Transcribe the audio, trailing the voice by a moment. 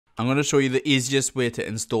I'm going to show you the easiest way to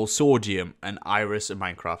install Sodium and Iris in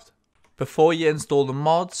Minecraft. Before you install the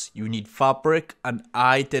mods, you need Fabric, and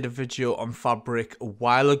I did a video on Fabric a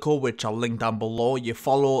while ago, which I'll link down below. You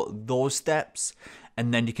follow those steps,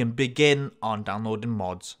 and then you can begin on downloading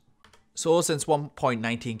mods. So since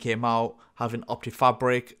 1.19 came out, having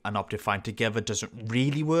OptiFabric and Optifine together doesn't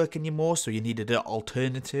really work anymore, so you needed an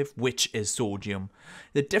alternative, which is Sodium.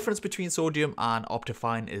 The difference between Sodium and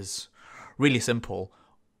Optifine is really simple.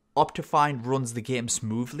 Optifine runs the game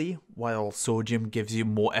smoothly, while Sodium gives you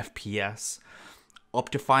more FPS.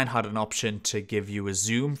 Optifine had an option to give you a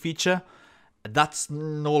zoom feature. That's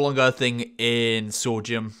no longer a thing in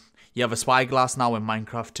Sodium. You have a spyglass now in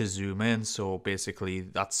Minecraft to zoom in, so basically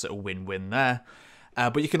that's a win-win there.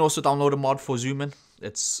 But you can also download a mod for zooming.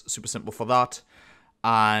 It's super simple for that.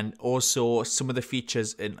 And also some of the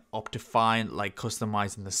features in Optifine, like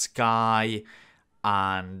customizing the sky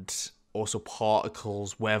and also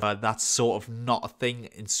particles, weather, that's sort of not a thing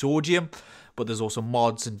in Sodium, but there's also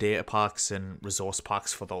mods and data packs and resource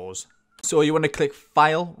packs for those. So you want to click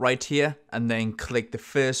File right here, and then click the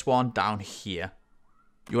first one down here.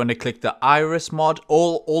 You want to click the Iris mod.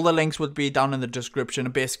 All the links would be down in the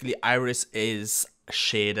description. Basically, Iris is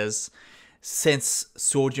shaders. Since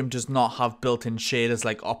Sodium does not have built-in shaders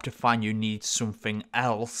like Optifine, you need something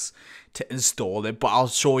else to install it, but I'll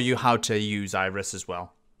show you how to use Iris as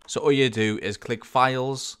well. So all you do is click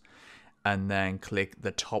Files and then click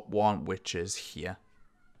the top one, which is here.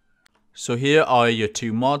 So here are your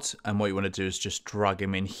two mods, and what you want to do is just drag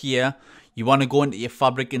them in here. You want to go into your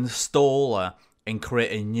Fabric installer and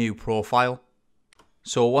create a new profile.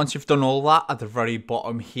 So once you've done all that, at the very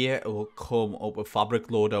bottom here, it will come up with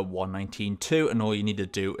Fabric Loader 1.19.2, and all you need to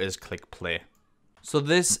do is click play. So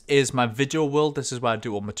this is my video world. This is where I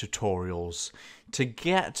do all my tutorials. To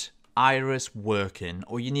get Iris working,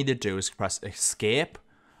 all you need to do is press Escape,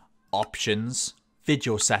 Options,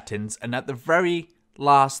 Video Settings, and at the very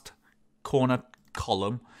last corner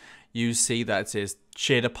column, you see that it says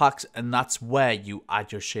shader packs, and that's where you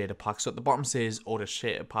add your shader packs. So at the bottom says Order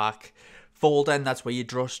Shader Pack folder, and that's where you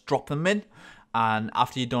just drop them in. And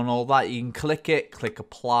after you've done all that, you can click it, click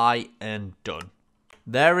Apply, and done.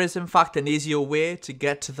 There is in fact an easier way to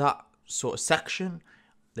get to that sort of section.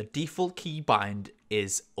 The default keybind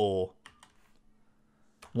is O.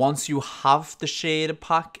 Once you have the shader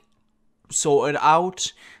pack sorted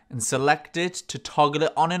out and selected to toggle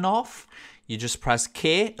it on and off, you just press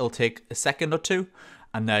K. It'll take a second or two,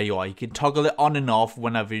 and there you are. You can toggle it on and off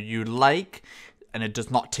whenever you like, and it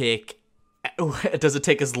doesn't take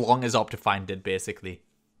as long as Optifine did, basically.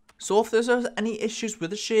 So if there's any issues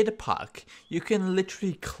with the shader pack, you can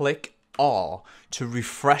literally click R to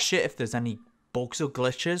refresh it if there's any bugs or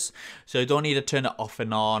glitches. So you don't need to turn it off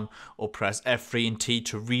and on or press F3 and T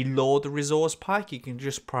to reload the resource pack. You can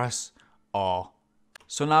just press R.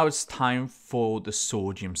 So now it's time for the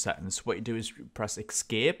Sodium settings. What you do is you press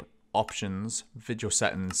Escape, Options, Video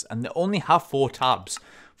Settings, and they only have 4 tabs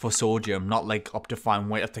for Sodium, not like Optifine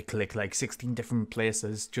where you have to click like 16 different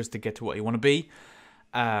places just to get to what you want to be.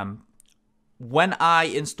 When I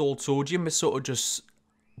installed Sodium, it sort of just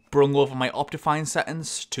brung over my Optifine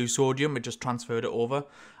settings to Sodium. It just transferred it over.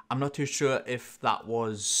 I'm not too sure if that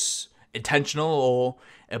was intentional or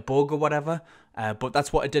a bug or whatever, but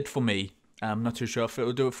that's what it did for me. I'm not too sure if it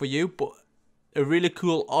will do it for you, but a really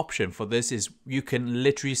cool option for this is you can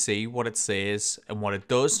literally see what it says and what it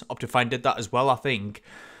does. Optifine did that as well, I think,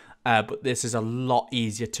 but this is a lot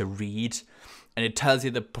easier to read, and it tells you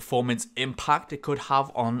the performance impact it could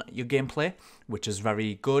have on your gameplay, which is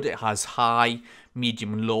very good. It has high,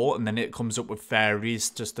 medium, and low, and then it comes up with varies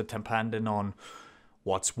just depending on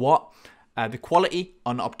what's what. The quality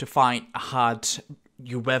on Optifine had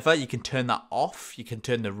your weather. You can turn that off. You can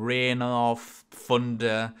turn the rain off,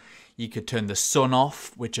 thunder. You could turn the sun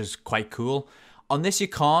off, which is quite cool. On this you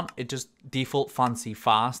can't. It just default fancy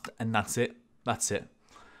fast, and that's it. That's it.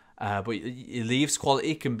 But your leaves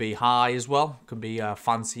quality can be high as well. Can be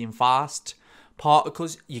fancy and fast.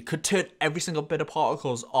 Particles, you could turn every single bit of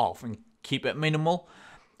particles off and keep it minimal.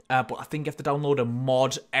 But I think you have to download a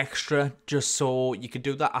mod extra just so you could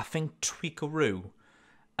do that. I think Tweakaroo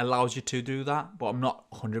allows you to do that, but I'm not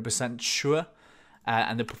 100% sure.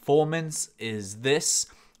 And the performance is this.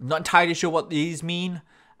 I'm not entirely sure what these mean,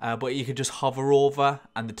 but you can just hover over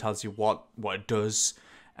and it tells you what it does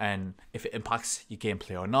and if it impacts your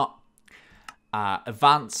gameplay or not.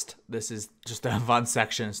 Advanced, this is just the advanced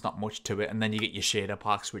section. It's not much to it. And then you get your shader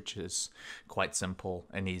packs, which is quite simple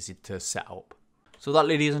and easy to set up. So that,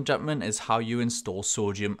 ladies and gentlemen, is how you install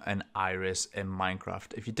Sodium and Iris in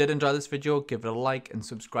Minecraft. If you did enjoy this video, give it a like and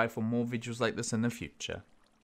subscribe for more videos like this in the future.